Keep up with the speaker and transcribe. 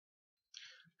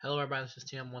Hello everybody, this is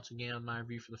Tim once again with my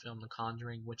review for the film The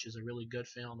Conjuring, which is a really good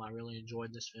film. I really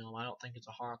enjoyed this film. I don't think it's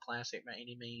a horror classic by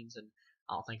any means, and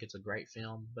I don't think it's a great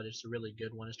film, but it's a really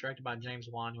good one. It's directed by James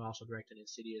Wan, who also directed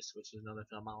Insidious, which is another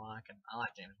film I like, and I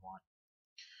like James Wan.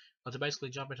 But to basically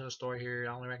jump into the story here,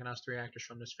 I only recognize three actors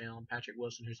from this film. Patrick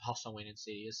Wilson, who's also in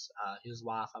Insidious. His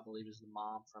wife, I believe, is the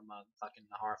mom from fucking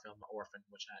the horror film The Orphan,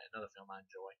 another film I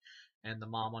enjoy. And the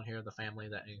mom on here, the family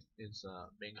that is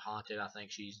being haunted. I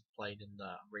think she's played in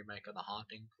the remake of The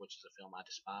Haunting, which is a film I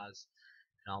despise.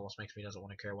 It almost makes me doesn't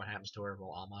want to care what happens to her.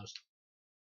 Well, almost.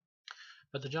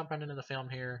 But to jump right into the film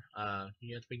here, at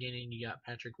the beginning you got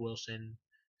Patrick Wilson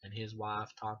and his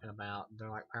wife talking about they're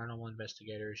like paranormal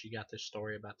investigators. You got this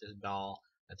story about this doll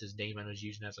that this demon was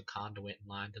using as a conduit and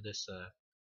lying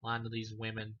to these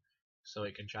women so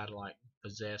it can try to like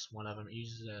possess one of them. It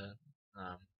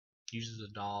uses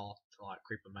a doll to like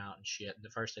creep them out and shit. And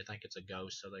at first they think it's a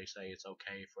ghost, so they say it's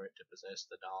okay for it to possess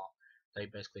the doll. They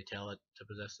basically tell it to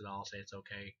possess the doll, say it's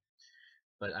okay,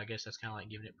 but I guess that's kind of like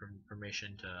giving it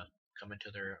permission to come into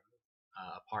their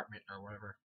apartment or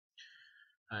whatever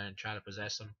and try to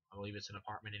possess them. I believe it's an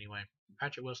apartment anyway.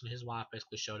 Patrick Wilson and his wife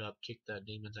basically showed up, kicked the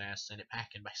demon's ass, sent it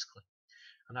packing basically.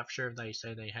 I'm not for sure if they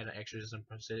say they had an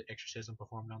exorcism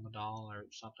performed on the doll or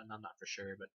something. I'm not for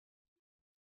sure, but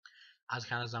I was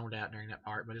kind of zoned out during that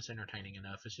part, but it's entertaining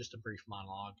enough. It's just a brief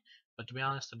monologue. But to be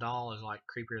honest, the doll is like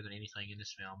creepier than anything in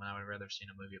this film, and I would rather have seen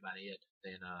a movie about it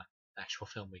than the actual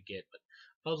film we get. But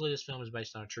supposedly this film is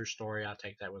based on a true story. I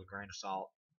take that with a grain of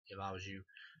salt if I was you.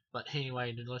 But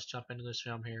anyway, let's jump into this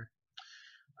film here.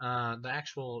 The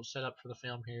actual setup for the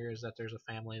film here is that there's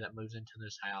a family that moves into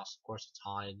this house. Of course, it's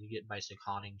haunted. You get basic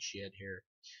haunting shit here.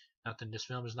 Nothing. This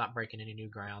film is not breaking any new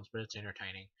grounds, but it's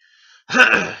entertaining.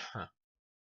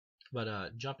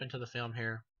 But jump into the film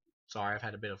here. Sorry, I've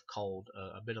had a bit of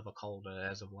a cold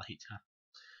as of late.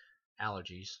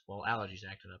 Allergies. Well, allergies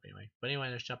acting up anyway. But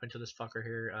anyway, let's jump into this fucker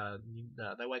here.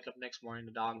 They wake up next morning.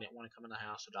 The dog didn't want to come in the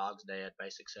house. The dog's dead.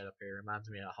 Basic setup here. Reminds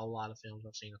me of a whole lot of films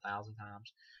I've seen 1,000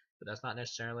 times. But that's not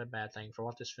necessarily a bad thing. For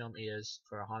what this film is,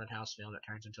 for a haunted house film that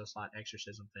turns into a slight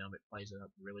exorcism film, it plays it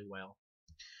up really well.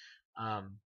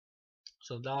 Um,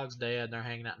 so the dog's dead. They're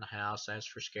hanging out in the house. As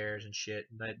for scares and shit,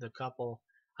 the couple.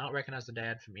 I don't recognize the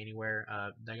dad from anywhere.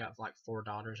 They got like four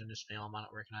daughters in this film. I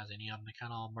don't recognize any of them. They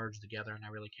kind of all merged together, and I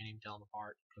really can't even tell them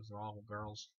apart because they're all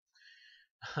girls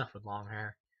with long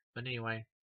hair. But anyway,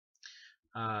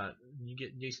 you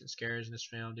get decent scares in this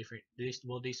film.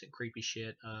 Decent creepy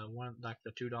shit. One like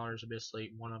the two daughters a bit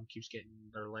asleep. One of them keeps getting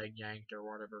their leg yanked or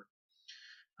whatever.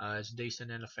 It's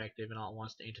decent and effective, and all at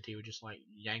once the entity would just like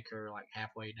yank her like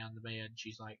halfway down the bed.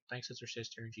 She's like, thinks it's her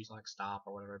sister, and she's like, stop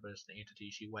or whatever, but it's the entity.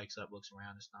 She wakes up, looks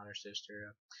around, it's not her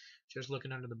sister. She's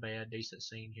looking under the bed. Decent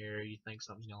scene here. You think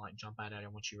something's gonna like jump out at her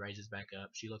when she raises back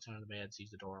up. She looks under the bed, sees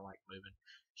the door like moving.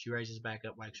 She raises back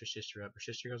up, wakes her sister up. Her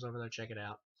sister goes over there, check it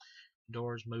out. The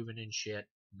door's moving and shit.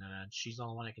 She's the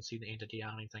only one that can see the entity. I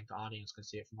don't even think the audience can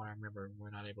see it from what I remember. We're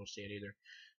not able to see it either.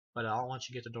 But all once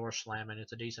you get the door slamming,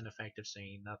 it's a decent, effective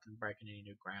scene. Nothing breaking any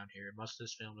new ground here. Most of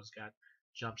this film has got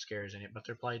jump scares in it, but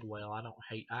they're played well.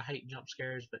 I hate jump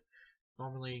scares, but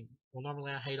normally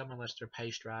I hate them unless they're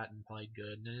paced right and played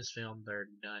good. And in this film, they're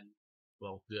done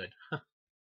well, good.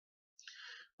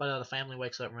 But the family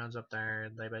wakes up, runs up there,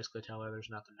 and they basically tell her there's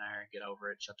nothing there. Get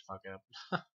over it. Shut the fuck up.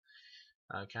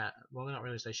 Well, they don't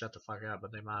really say shut the fuck up,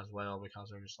 but they might as well because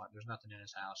they're just like, there's nothing in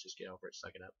this house. Just get over it.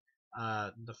 Suck it up.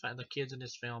 The kids in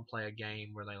this film play a game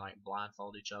where they like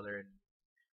blindfold each other and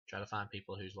try to find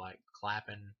people who's like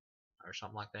clapping or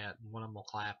something like that. One of them will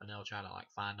clap and they'll try to like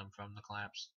find them from the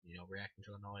claps, reacting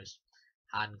to the noise.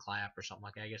 Hide and clap or something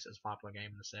like that. I guess it's a popular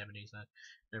game in the 70s. I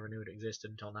never knew it existed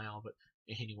until now, but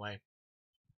anyway.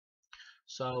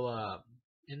 So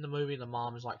in the movie, the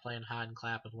mom is like playing hide and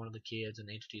clap with one of the kids, and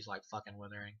the entity's like fucking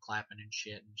with her and clapping and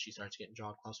shit, and she starts getting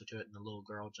drawn closer to it, and the little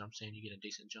girl jumps in. You get a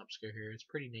decent jump scare here. It's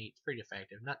pretty neat. It's pretty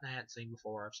effective. Nothing I hadn't seen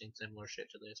before. I've seen similar shit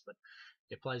to this, but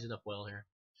it plays it up well here.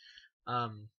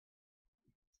 Um,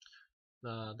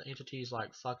 the entity's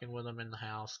like fucking with them in the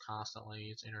house constantly.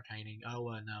 It's entertaining. Oh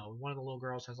no, one of the little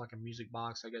girls has like a music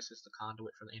box. I guess it's the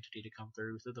conduit for the entity to come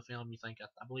through the film. You think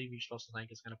I believe you're supposed to think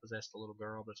it's gonna possess the little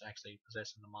girl, but it's actually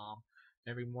possessing the mom.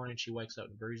 Every morning she wakes up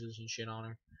with bruises and shit on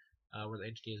her. Where the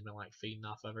entity has been like feeding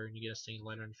off of her, and you get a scene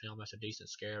later in the film that's a decent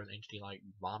scare where the entity like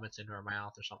vomits into her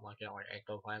mouth or something like that, like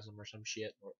ectoplasm or some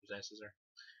shit, or it possesses her.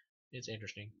 It's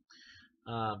interesting.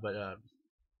 But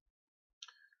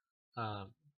uh,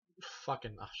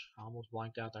 fucking, I almost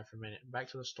blanked out there for a minute. Back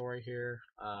to the story here.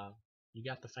 You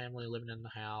got the family living in the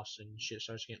house, and shit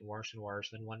starts getting worse and worse.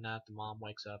 Then one night, the mom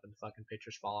wakes up, and the fucking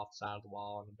pictures fall off the side of the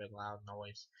wall, and a big loud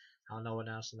noise. How no one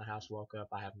else in the house woke up,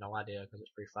 I have no idea because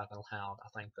it's pretty fucking loud. I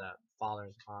think the father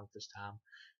is gone this time.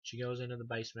 She goes into the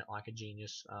basement like a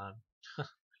genius.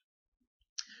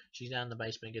 She's down in the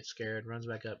basement, gets scared, runs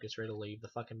back up, gets ready to leave. The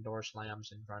fucking door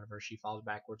slams in front of her. She falls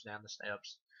backwards down the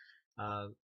steps. Uh,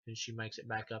 and she makes it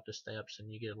back up the steps,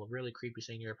 and you get a really creepy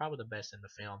scene here, probably the best in the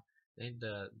film. And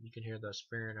you can hear the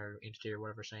spirit or entity or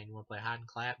whatever saying, "You want to play hide and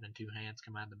clap?" And then two hands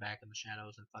come out of the back in the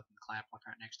shadows and fucking clap like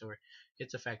right next to her.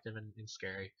 It's effective and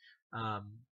scary.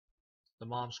 Um, the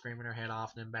mom screaming her head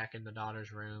off, and then back in the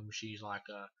daughter's room, she's like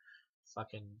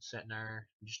fucking sitting there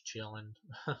just chilling,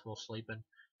 while sleeping.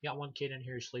 You got one kid in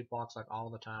here who sleepwalks like all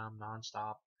the time,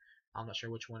 nonstop. I'm not sure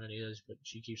which one it is, but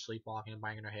she keeps sleepwalking and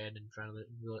banging her head in front of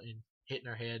and hitting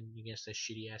her head against this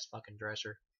shitty ass fucking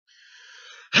dresser.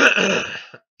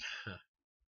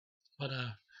 But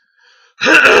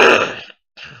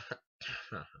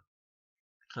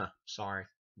sorry,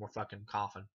 we're fucking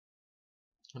coughing.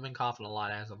 I've been coughing a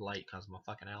lot as of late because of my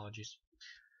fucking allergies,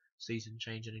 season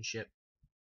changing and shit.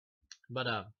 But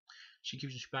she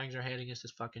bangs her head against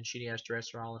this fucking shitty ass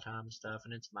dresser all the time and stuff,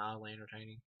 and it's mildly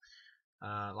entertaining.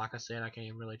 Like I said, I can't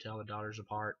even really tell the daughters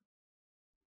apart.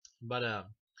 But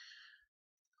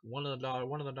one of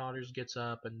the daughters gets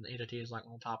up, and the entity is like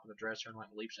on top of the dresser and like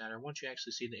leaps at her. Once you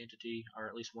actually see the entity, or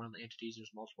at least one of the entities,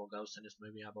 there's multiple ghosts in this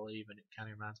movie, I believe, and it kind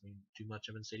of reminds me too much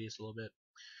of Insidious a little bit.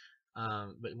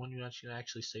 But when you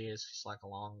actually see it, it's like a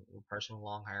long person with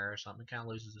long hair or something. It kind of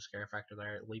loses the scare factor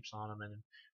there. It leaps on him, and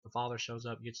the father shows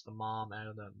up, gets the mom out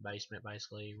of the basement,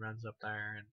 basically runs up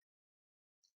there, and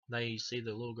they see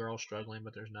the little girl struggling,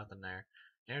 but there's nothing there.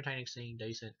 Entertaining scene,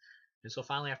 decent. And so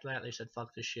finally after that, they said,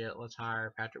 "Fuck this shit. Let's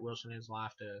hire Patrick Wilson and his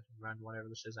wife to run whatever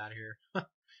this is out of here."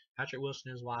 Patrick Wilson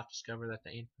and his wife discover that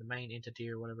the main entity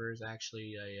or whatever is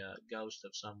actually a ghost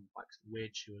of some like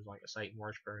witch who was like a Satan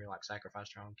worshiper who like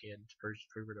sacrificed her own kid to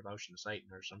prove her devotion to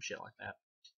Satan or some shit like that.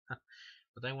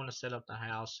 But they want to set up the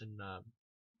house and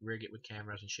rig it with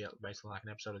cameras and shit, basically like an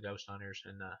episode of Ghost Hunters,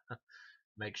 and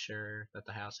make sure that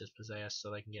the house is possessed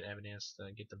so they can get evidence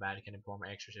to get the Vatican to perform an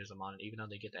exorcism on it. Even though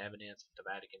they get the evidence, the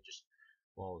Vatican just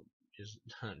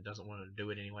doesn't want to do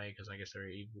it anyway because I guess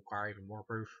they require even more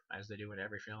proof as they do in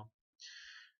every film.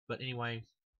 But anyway,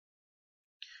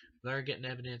 they're getting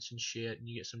evidence and shit, and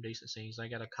you get some decent scenes. They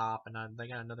got a cop, and they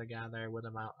got another guy there with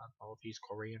them. I don't know if he's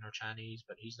Korean or Chinese,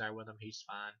 but he's there with them. He's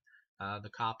fine. The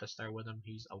cop that's there with him,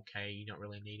 he's okay. You don't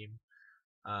really need him.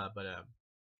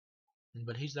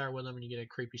 But he's there with him, and you get a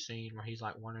creepy scene where he's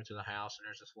like wandering through the house, and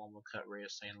there's this woman with cut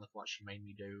wrist saying, "Look what she made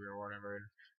me do," or whatever. And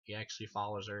he actually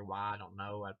follows her. Why? I don't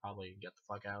know. I'd probably get the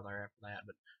fuck out of there after that.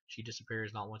 But she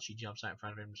disappears. Not once she jumps out in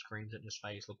front of him and screams it in his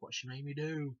face, "Look what she made me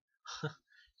do."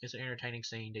 It's an entertaining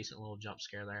scene, decent little jump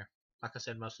scare there. Like I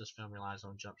said, most of this film relies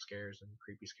on jump scares and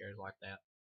creepy scares like that.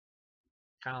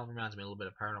 Kind of reminds me a little bit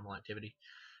of Paranormal Activity.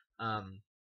 Um,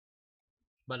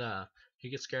 but he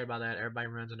gets scared by that. Everybody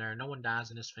runs in there. No one dies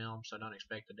in this film, so don't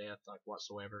expect a death like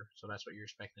whatsoever. So that's what you're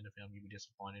expecting in the film. You'd be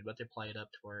disappointed, but they play it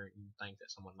up to where you think that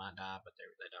someone might die, but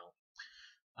they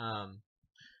don't.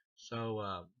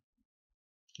 So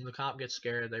the cop gets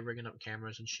scared. They rigging up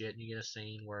cameras and shit, and you get a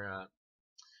scene where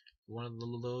one of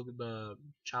the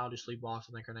child who sleepwalks,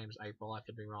 I think her name is April. I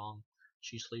could be wrong.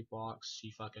 She sleepwalks.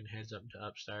 She fucking heads up to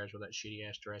upstairs where that shitty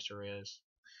ass dresser is.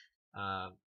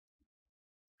 Uh,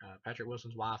 Patrick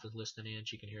Wilson's wife is listening in.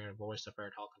 She can hear a voice up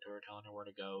there talking to her, telling her where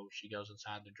to go. She goes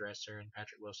inside the dresser, and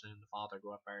Patrick Wilson and the father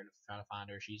go up there to try to find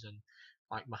her. She's in,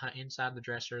 like, behind inside the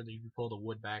dresser. You pull the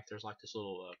wood back. There's like this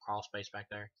little crawl space back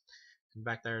there, and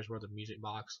back there is where the music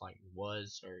box like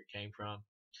was or came from.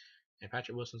 And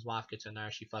Patrick Wilson's wife gets in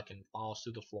there. She fucking falls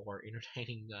through the floor,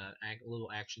 entertaining the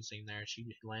little action scene there. She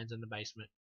lands in the basement.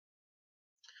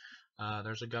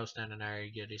 There's a ghost standing there.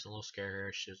 You get a decent little scare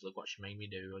here. She says, "Look what she made me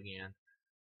do again."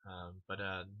 But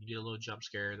you get a little jump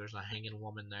scare. There's a hanging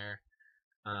woman there.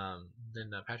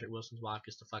 Then Patrick Wilson's wife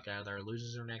gets the fuck out of there,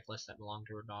 loses her necklace that belonged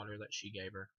to her daughter that she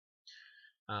gave her.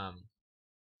 Um,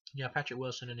 yeah, Patrick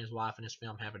Wilson and his wife in this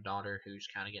film have a daughter who's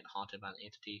kind of getting haunted by the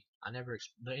entity.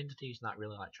 The entity's not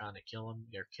really like trying to kill him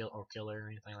or kill her or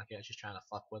anything like that. It's just trying to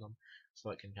fuck with him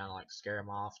so it can kind of like scare him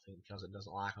off because it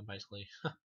doesn't like him basically.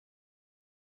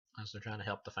 As they're trying to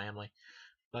help the family.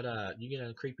 But you get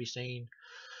a creepy scene.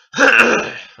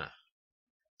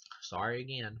 Sorry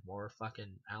again, more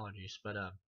fucking allergies. But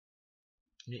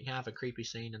you kind of have a creepy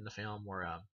scene in the film where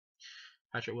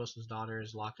Patrick Wilson's daughter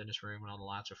is locked in this room and all the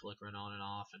lights are flickering on and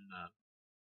off,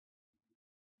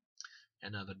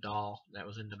 and the doll that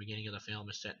was in the beginning of the film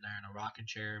is sitting there in a rocking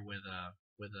chair with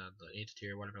the entity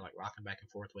or whatever, like rocking back and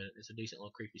forth with it. It's a decent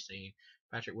little creepy scene.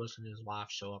 Patrick Wilson and his wife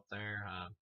show up there.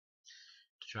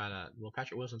 to try to. Well,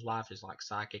 Patrick Wilson's wife is like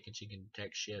psychic and she can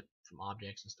detect shit from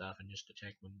objects and stuff and just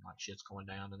detect when like shit's going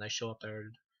down. And they show up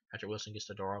there. Patrick Wilson gets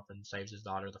the door open, saves his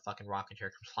daughter. The fucking rocking chair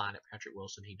comes flying at Patrick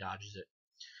Wilson. He dodges it.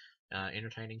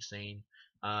 Entertaining scene.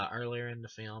 Earlier in the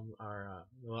film, or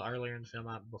earlier in the film,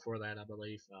 before that, I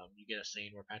believe, you get a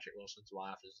scene where Patrick Wilson's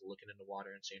wife is looking in the water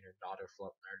and seeing her daughter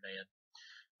floating there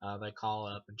dead. They call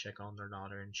up and check on their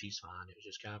daughter, and she's fine. It was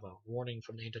just kind of a warning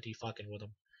from the entity fucking with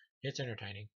them. It's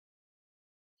entertaining.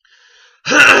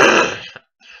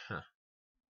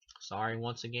 Sorry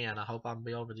once again. I hope I'll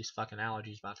be over these fucking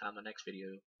allergies by the time the next video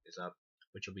is up,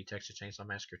 which will be Texas Chainsaw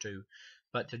Massacre 2.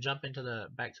 But to jump into the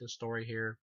back to the story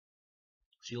here,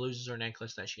 she loses her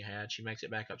necklace that she had. She makes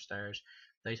it back upstairs.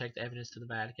 They take the evidence to the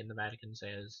Vatican. The Vatican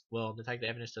says, well, they take the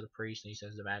evidence to the priest, and he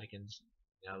says the Vatican's,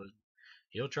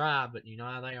 he'll try, but you know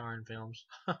how they are in films.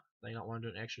 They don't want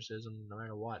to do an exorcism no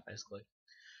matter what, basically.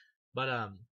 But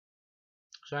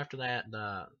so after that,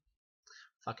 the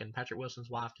fucking Patrick Wilson's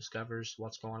wife discovers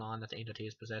what's going on, that the entity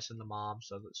is possessing the mom,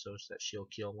 so that she'll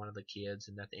kill one of the kids,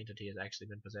 and that the entity has actually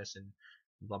been possessing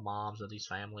the moms of these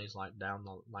families, like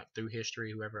through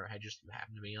history, whoever had just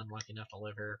happened to be unlucky enough to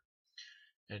live here,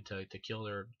 and to kill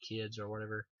their kids or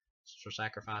whatever for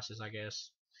sacrifices, I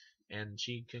guess. And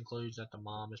she concludes that the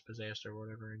mom is possessed or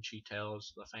whatever, and she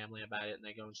tells the family about it, and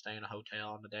they go and stay in a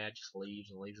hotel, and the dad just leaves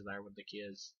her there with the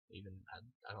kids. Even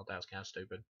I thought that was kind of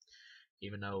stupid,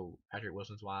 even though Patrick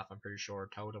Wilson's wife, I'm pretty sure,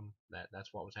 told him that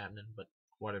that's what was happening, but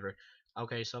whatever.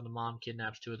 Okay, so the mom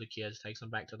kidnaps two of the kids, takes them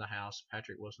back to the house.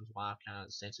 Patrick Wilson's wife kind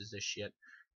of senses this shit,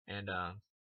 and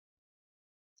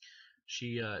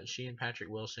she and Patrick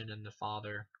Wilson and the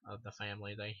father of the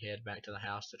family, they head back to the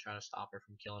house to try to stop her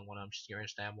from killing one of them. She's going to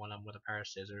stab one of them with a pair of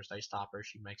scissors. They stop her.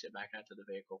 She makes it back out to the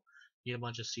vehicle. You get a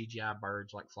bunch of CGI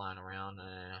birds like flying around.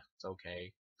 It's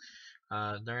okay.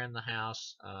 They're in the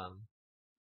house.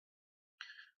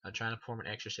 Trying to perform an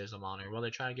exorcism on her. Well, they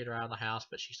try to get her out of the house,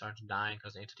 but she starts dying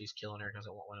because the entity's killing her because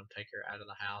it won't let them take her out of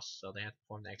the house. So they have to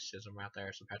perform the exorcism right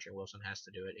there. So Patrick Wilson has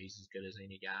to do it. He's as good as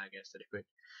any guy, I guess, to do it.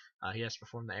 He has to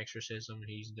perform the exorcism.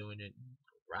 He's doing it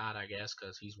right, I guess,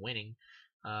 because he's winning.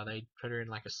 They put her in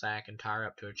like a sack and tie her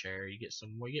up to a chair.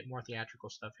 We get more theatrical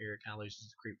stuff here. It kind of loses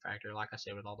the creep factor. Like I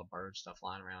said, with all the bird stuff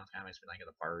flying around, it kind of makes me think of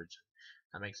the birds.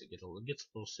 That makes it gets a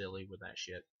little silly with that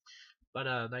shit.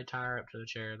 But they tie her up to the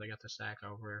chair. They got the sack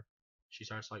over her. She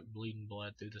starts like bleeding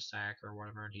blood through the sack or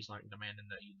whatever, and he's like demanding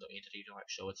that the entity to like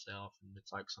show itself, and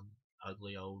it's like some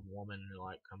ugly old woman who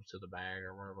like comes to the bag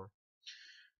or whatever,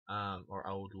 or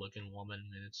old looking woman,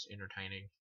 and it's entertaining.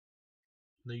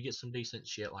 Then you get some decent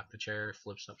shit like the chair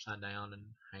flips upside down and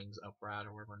hangs upright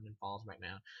or whatever, and then falls back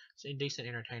down. It's a decent,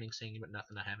 entertaining scene, but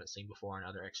nothing I haven't seen before in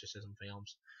other exorcism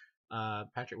films.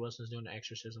 Patrick Wilson's doing the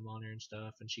exorcism on her and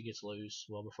stuff, and she gets loose.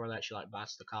 Well, before that, she like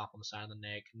bites the cop on the side of the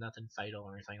neck. Nothing fatal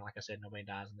or anything. Like I said, nobody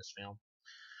dies in this film.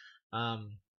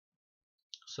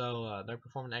 So they're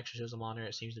performing the exorcism on her.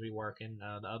 It seems to be working.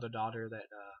 The other daughter that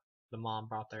the mom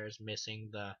brought there is missing.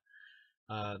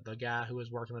 The guy who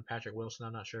was working with Patrick Wilson,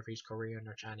 I'm not sure if he's Korean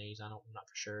or Chinese. I'm not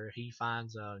for sure. He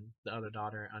finds the other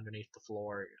daughter underneath the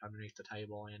floor, underneath the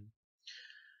table, and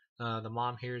the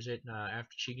mom hears it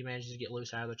after she manages to get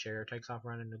loose out of the chair, takes off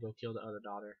running to go kill the other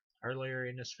daughter. Earlier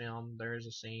in this film, there is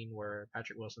a scene where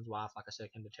Patrick Wilson's wife, like I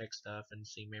said, can detect stuff and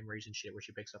see memories and shit, where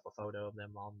she picks up a photo of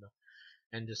them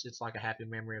and just it's like a happy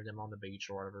memory of them on the beach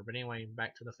or whatever. But anyway,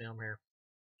 back to the film here.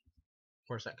 Of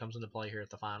course, that comes into play here at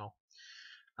the final.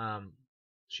 Um,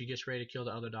 she gets ready to kill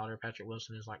the other daughter. Patrick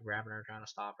Wilson is like grabbing her, trying to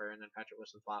stop her, and then Patrick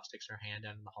Wilson's wife sticks her hand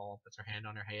down in the hole, puts her hand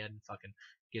on her head, and fucking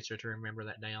gets her to remember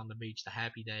that day on the beach, the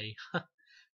happy day.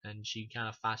 And she kind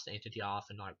of fights the entity off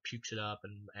and like pukes it up,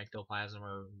 and ectoplasm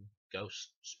or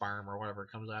ghost sperm or whatever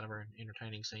comes out of her. An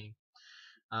entertaining scene.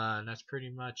 And that's pretty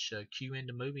much cue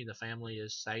into movie. The family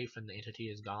is safe and the entity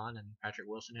is gone, and Patrick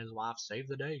Wilson and his wife save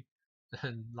the day.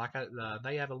 And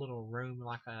they have a little room,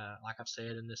 like I've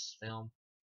said in this film,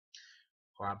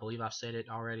 or I believe I've said it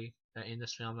already, that in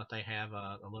this film that they have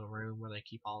a little room where they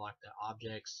keep all like the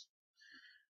objects.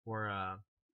 Where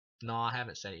no, I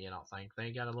haven't said it yet. I don't think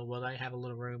they got a little. Well, they have a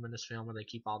little room in this film where they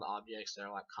keep all the objects that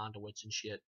are like conduits and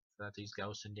shit that these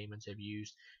ghosts and demons have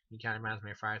used. It kind of reminds me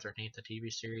of Friday the 13th, the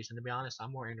TV series. And to be honest,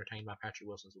 I'm more entertained by Patrick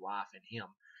Wilson's wife and him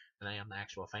than I am the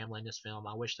actual family in this film.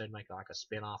 I wish they'd make like a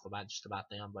spin-off about just about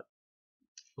them, but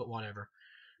whatever.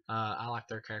 I like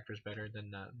their characters better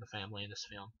than the family in this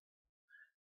film.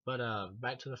 But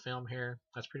back to the film here.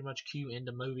 That's pretty much cue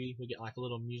into movie. We get like a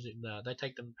little music.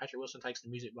 Patrick Wilson takes the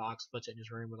music box, puts it in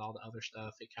his room with all the other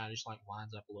stuff. It kind of just like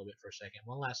winds up a little bit for a second.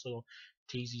 One last little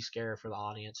teasy scare for the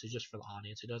audience. It's just for the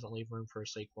audience. It doesn't leave room for a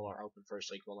sequel or open for a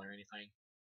sequel or anything.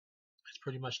 It's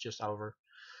pretty much just over.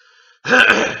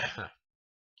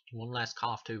 One last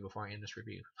cough too before I end this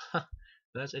review.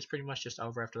 It's pretty much just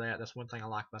over after that. That's one thing I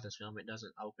like about this film. It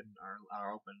doesn't open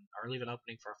or leave an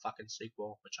opening for a fucking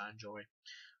sequel, which I enjoy.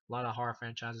 A lot of horror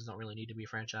franchises don't really need to be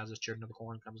franchises. Children of the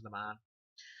Corn comes to mind.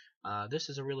 This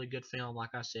is a really good film.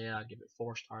 Like I said, I give it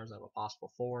 4 stars out of a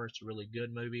possible 4. It's a really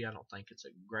good movie. I don't think it's a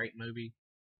great movie.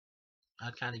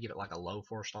 I'd kind of give it like a low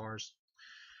 4 stars.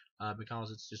 Because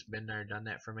it's just been there, done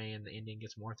that for me, and the ending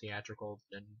gets more theatrical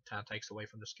and kind of takes away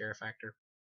from the scare factor.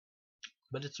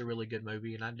 But it's a really good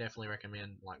movie, and I definitely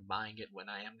recommend like buying it when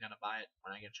I am gonna buy it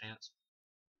when I get a chance.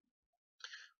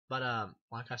 But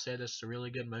like I said, it's a really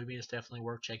good movie. It's definitely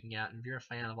worth checking out. And if you're a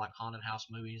fan of like haunted house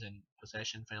movies and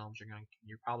possession films,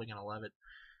 you're probably gonna love it.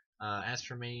 As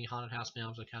for me, haunted house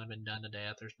films have kind of been done to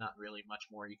death. There's not really much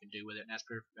more you can do with it. And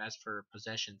as for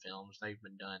possession films, they've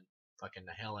been done fucking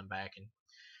to hell and back, and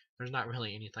there's not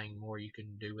really anything more you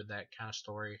can do with that kind of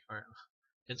story. Or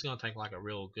it's gonna take like a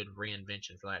real good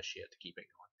reinvention for that shit to keep it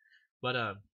going.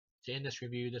 But to end this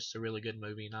review, this is a really good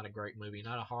movie, not a great movie,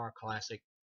 not a horror classic.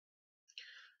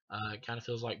 It kind of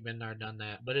feels like been there, done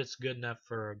that, but it's good enough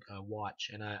for a watch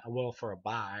and well for a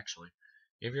buy actually.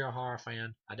 If you're a horror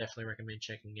fan, I definitely recommend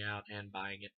checking it out and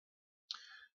buying it.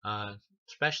 Uh,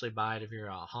 Especially buy it if you're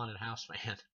a haunted house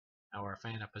fan or a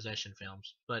fan of possession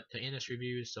films. But to end this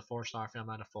review, it's a 4 star film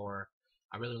out of 4.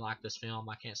 I really like this film.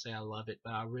 I can't say I love it,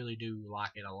 but I really do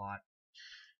like it a lot.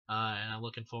 And I'm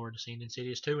looking forward to seeing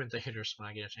Insidious 2 in theaters when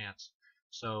I get a chance.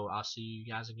 So I'll see you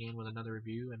guys again with another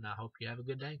review, and I hope you have a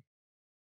good day.